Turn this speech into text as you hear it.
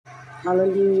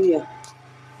Hallelujah.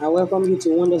 I welcome you to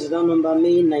Wonders Without Number,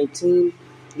 May 19.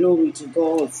 Glory to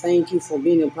God. Thank you for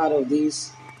being a part of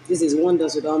this. This is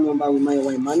Wonders Without Number with my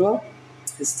wife Emmanuel.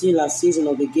 It's still a season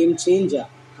of the game changer.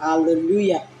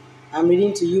 Hallelujah. I'm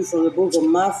reading to you from the book of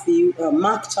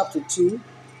Mark chapter 2.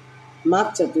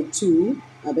 Mark chapter 2.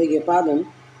 I beg your pardon.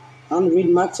 I'm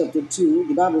reading Mark chapter 2.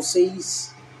 The Bible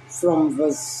says from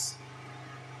verse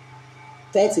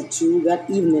 32, that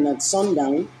evening at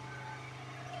sundown,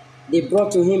 they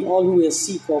brought to him all who were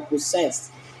sick or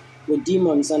possessed with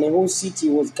demons, and the whole city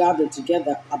was gathered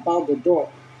together about the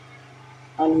door.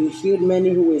 And he healed many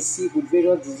who were sick with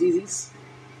various diseases,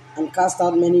 and cast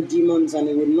out many demons, and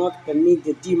he would not permit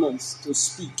the demons to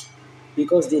speak,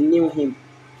 because they knew him.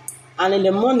 And in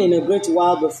the morning, a great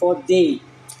while before day,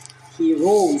 he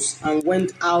rose and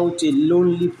went out to a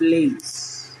lonely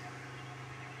place.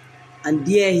 And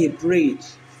there he prayed.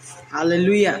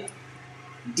 Hallelujah.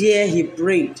 There he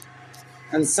prayed.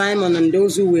 And Simon and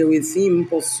those who were with him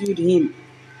pursued him.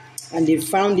 And they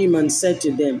found him and said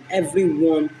to them,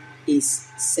 everyone is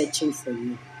searching for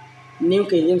you. New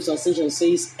King James Translation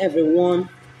says, everyone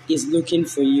is looking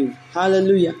for you.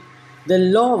 Hallelujah. The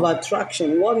law of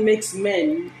attraction, what makes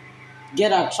men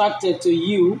get attracted to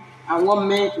you and what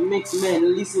makes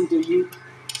men listen to you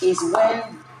is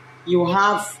when you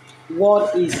have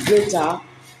what is greater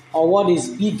or what is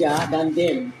bigger than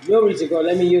them. Glory to God.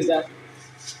 Let me use that.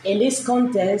 In this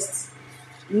context,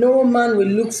 no man will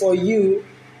look for you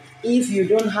if you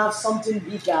don't have something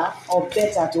bigger or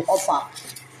better to offer.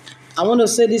 I want to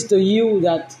say this to you,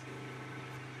 that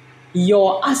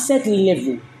your asset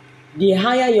level, the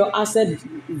higher your asset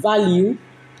value,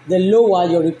 the lower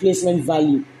your replacement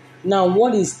value. Now,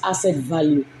 what is asset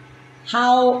value?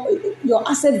 How your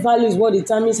asset value is what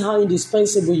determines how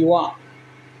indispensable you are.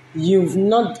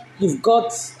 You've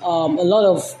got a lot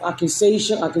of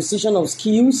acquisition of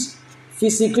skills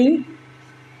physically,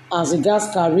 as regards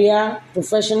career,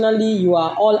 professionally. You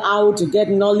are all out to get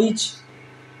knowledge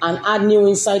and add new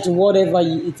insight to whatever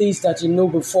it is that you know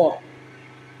before.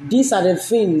 These are the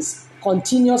things.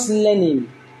 Continuous learning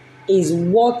is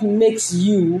what makes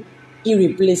you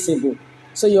irreplaceable.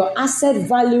 So your asset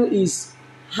value is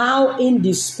how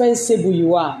indispensable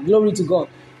you are. Glory to God.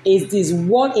 It is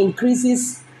what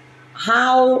increases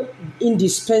how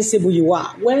indispensable you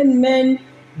are. When men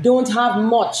don't have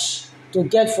much to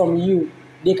get from you,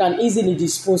 they can easily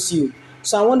dispose you.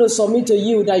 So I want to submit to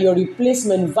you that your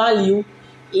replacement value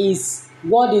is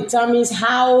what determines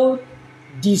how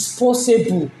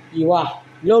disposable you are.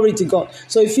 Glory to God.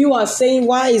 So if you are saying,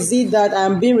 why is it that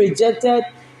I'm being rejected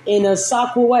in a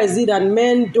circle? Why is it that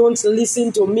men don't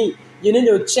listen to me? You need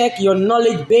to check your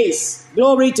knowledge base.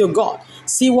 Glory to God.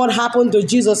 See what happened to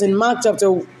Jesus in Mark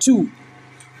chapter 2.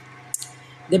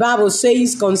 The Bible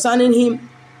says concerning him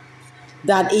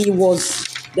that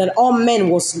all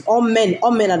men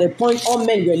at the point, all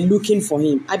men were looking for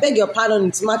him. I beg your pardon,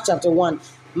 it's Mark chapter 1.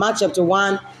 Mark chapter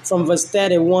 1 from verse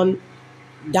 31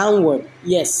 downward.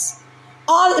 Yes.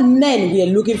 All men were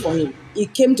looking for him. He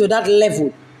came to that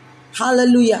level.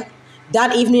 Hallelujah.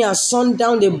 That evening at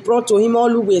sundown, they brought to him all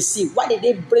who were sick. Why did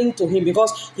they bring to him?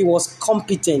 Because he was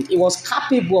competent. He was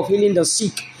capable of healing the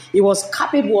sick. He was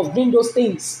capable of doing those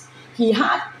things. He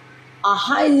had a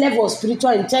high level of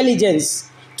spiritual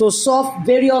intelligence to solve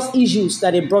various issues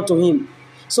that they brought to him.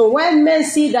 So when men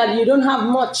see that you don't have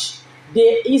much,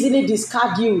 they easily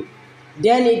discard you.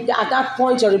 Then at that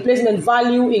point, your replacement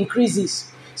value increases.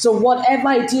 So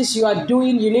whatever it is you are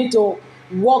doing, you need to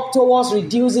work towards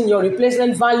reducing your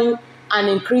replacement value and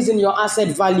increasing your asset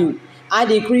value. I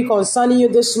decree concerning you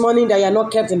this morning that you are not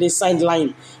kept in the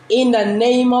sideline. In the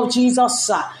name of Jesus,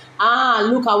 sir.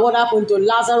 Look at what happened to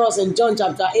Lazarus in John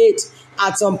chapter 8.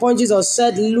 At some point, Jesus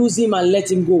said, lose him and let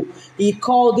him go. He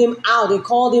called him out. He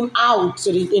called him out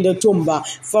in the tomb.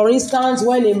 For instance,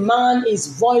 when a man is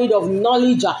void of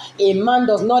knowledge, a man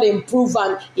does not improve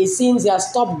and it seems he has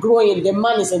stopped growing, the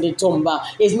man is in the tomb.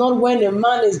 It's not when a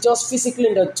man is just physically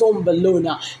in the tomb alone.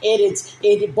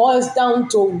 It boils down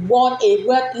to what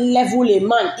level a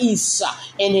man is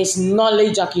in his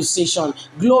knowledge acquisition.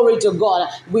 Glory to God.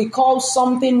 We call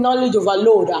something knowledge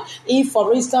overload. If,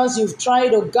 for instance, you've tried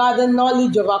to gather knowledge,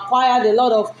 you've acquired a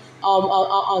lot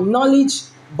of knowledge,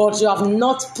 but you have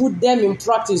not put them in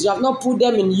practice. You have not put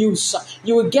them in use.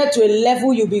 You will get to a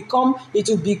level you become. It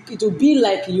will be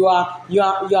like you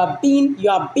are being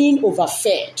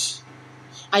overfed,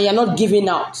 and you're not giving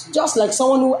out. Just like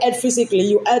someone who ate physically,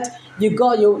 you ate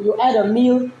a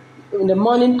meal in the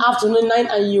morning, afternoon, night,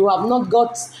 and you have not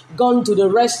gone to the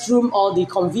restroom or the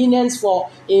convenience for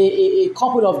a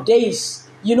couple of days.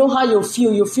 You know how you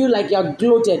feel. You feel like you're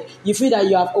bloated. You feel that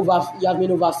you have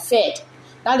been overfed.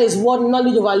 That is what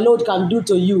knowledge overload can do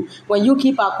to you. When you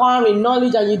keep acquiring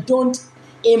knowledge and you don't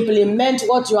implement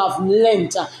what you have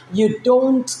learned, you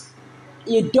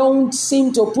don't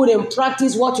seem to put in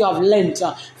practice what you have learned,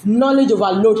 knowledge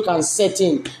overload can set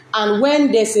in. And when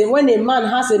a man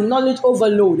has a knowledge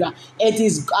overload, it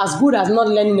is as good as not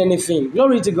learning anything.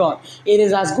 Glory to God. It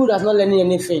is as good as not learning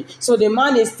anything. So the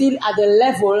man is still at the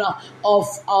level of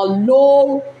a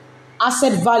low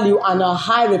asset value and a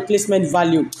high replacement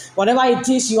value. Whatever it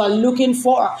is you are looking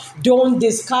for, don't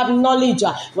discard knowledge.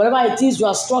 Whatever it is you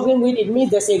are struggling with, it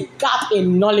means there's a gap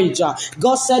in knowledge.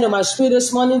 God said in my spirit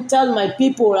this morning, tell my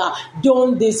people,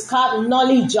 don't discard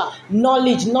knowledge.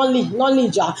 Knowledge.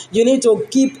 You need to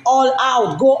keep all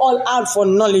out. Go all out for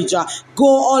knowledge. Go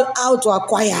all out to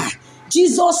acquire.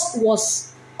 Jesus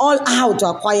was all out to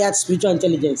acquire spiritual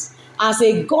intelligence. As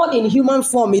a God in human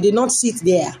form, he did not sit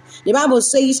there. The Bible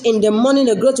says in the morning,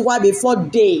 a great while before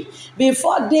day,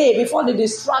 before the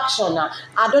distraction.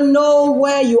 I don't know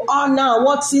where you are now,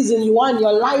 what season you are in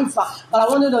your life, but I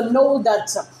want you to know that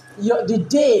the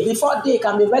day before day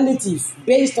can be relative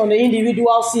based on the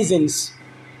individual seasons.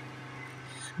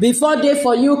 Before day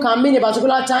for you can mean a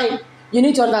particular time. You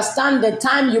need to understand the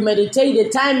time you meditate, the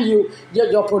time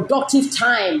your productive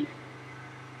time.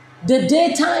 The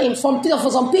daytime, for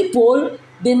some people,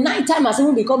 the nighttime has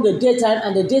even become the daytime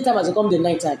and the daytime has become the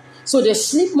nighttime. So they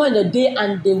sleep more in the day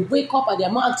and they wake up and they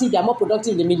are more active, they are more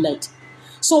productive in the midnight.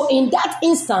 So in that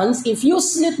instance, if you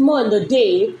sleep more in the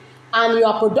day and you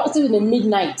are productive in the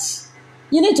midnight,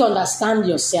 you need to understand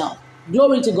yourself.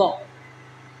 Glory to God.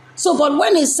 So, but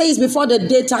when it says before the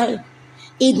daytime,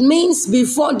 it means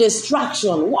before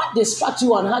distraction. What distracts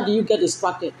you and how do you get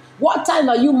distracted? What time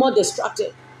are you more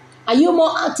distracted? Are you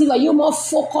more active? Are you more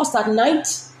focused at night?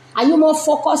 Are you more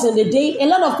focused in the day? A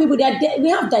lot of people, we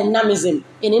have dynamism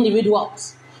in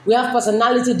individuals. We have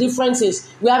personality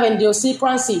differences. We have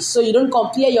idiosyncrasies. So you don't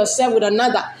compare yourself with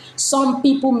another. Some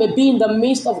people may be in the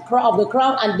midst of the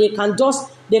crowd and they can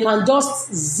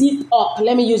just zip up.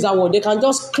 Let me use that word. They can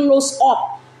just close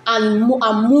up and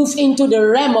move into the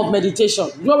realm of meditation.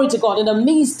 Glory to God. In the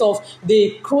midst of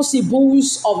the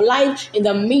crucibles of life, in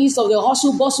the midst of the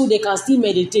hustle bustle, they can still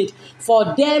meditate. For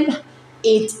them,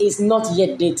 it is not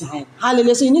yet daytime.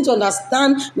 Hallelujah. So you need to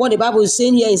understand what the Bible is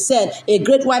saying here. It said, a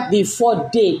great while before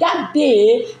day. That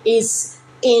day is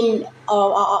in,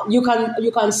 you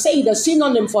can say the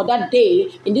synonym for that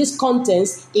day in this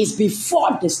context is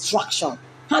before distraction.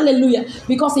 Hallelujah.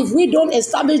 Because if we don't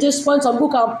establish this point, some people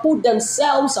can put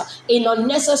themselves in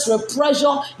unnecessary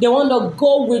pressure. They want to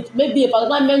go with maybe a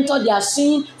particular mentor they are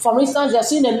seeing. For instance, they are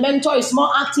seeing a mentor is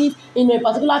more active in a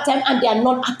particular time and they are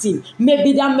not active.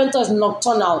 Maybe that mentor is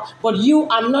nocturnal, but you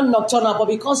are not nocturnal. But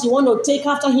because you want to take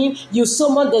after him, you so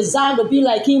much desire to be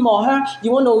like him or her,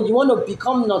 you want to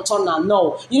become nocturnal.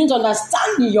 No, you need to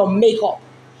understand your makeup.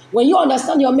 When you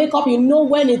understand your makeup, you know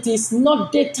when it is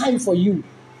not daytime for you.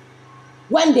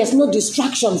 When there's no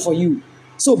distraction for you.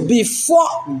 So before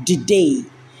the day,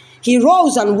 he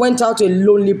rose and went out to a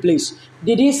lonely place.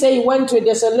 Did he say he went to a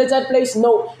desolated place?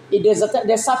 No. A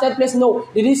deserted place? No.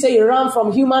 Did he say he ran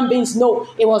from human beings? No.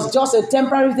 It was just a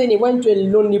temporary thing. He went to a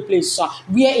lonely place.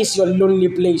 Where is your lonely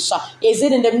place? Is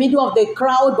it in the middle of the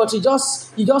crowd, but you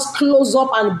just close up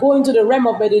and go into the realm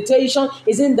of meditation?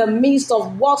 Is it in the midst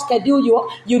of work schedule?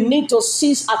 You need to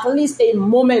seize at least a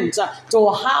moment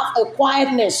to have a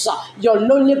quietness. Your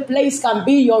lonely place can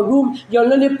be your room. Your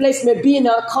lonely place may be in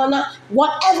a corner.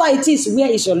 Whatever it is, where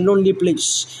is your lonely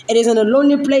place? It is in a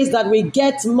lonely place that we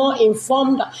get more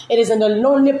informed. It is in the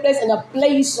lonely place, in a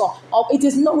place of it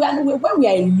is not when we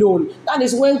are alone. That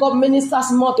is when God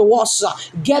ministers more to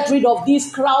us. Get rid of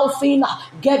this crowd thing.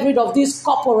 Get rid of this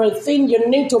corporate thing. You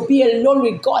need to be alone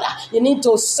with God. You need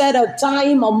to set a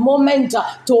time, a moment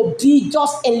to be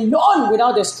just alone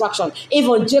without distraction.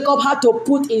 Even Jacob had to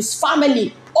put his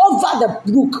family over the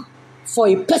brook for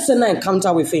a personal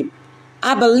encounter with him.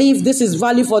 I believe this is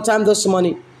value for time this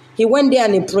morning. He went there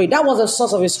and he prayed. That was the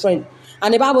source of his strength.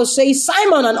 And the Bible says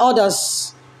Simon and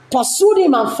others pursued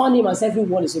him and found him and said,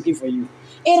 everyone is looking for you.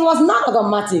 It was not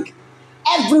automatic.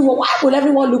 Why would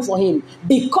everyone look for him?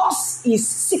 Because his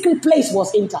secret place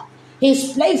was entered.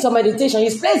 His place of meditation,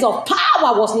 his place of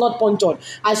power was not punctured.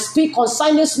 I speak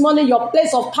concerning this morning, your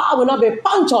place of power will not be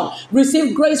punctured.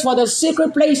 Receive grace for the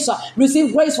secret place.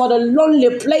 Receive grace for the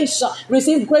lonely place.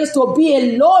 Receive grace to be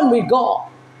alone with God.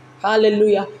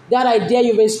 Hallelujah. That idea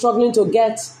you've been struggling to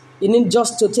get, you need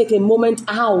just to take a moment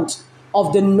out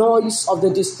of the noise, of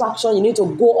the distraction. You need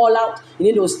to go all out. You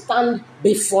need to stand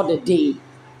before the day,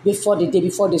 before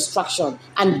distraction,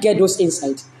 and get those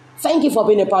insights. Thank you for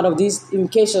being a part of this. In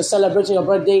case you're celebrating your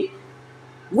birthday,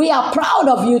 we are proud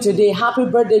of you today. Happy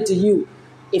birthday to you.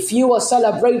 If you are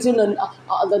celebrating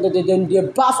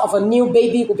the birth of a new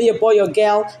baby, it could be a boy or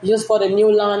girl, you just bought a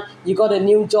new land, you got a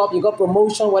new job, you got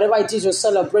promotion, whatever it is you're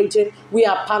celebrating, we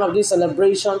are part of this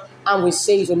celebration, and we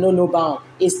say to no bound.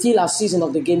 It's still a season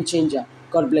of the game changer.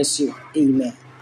 God bless you. Amen.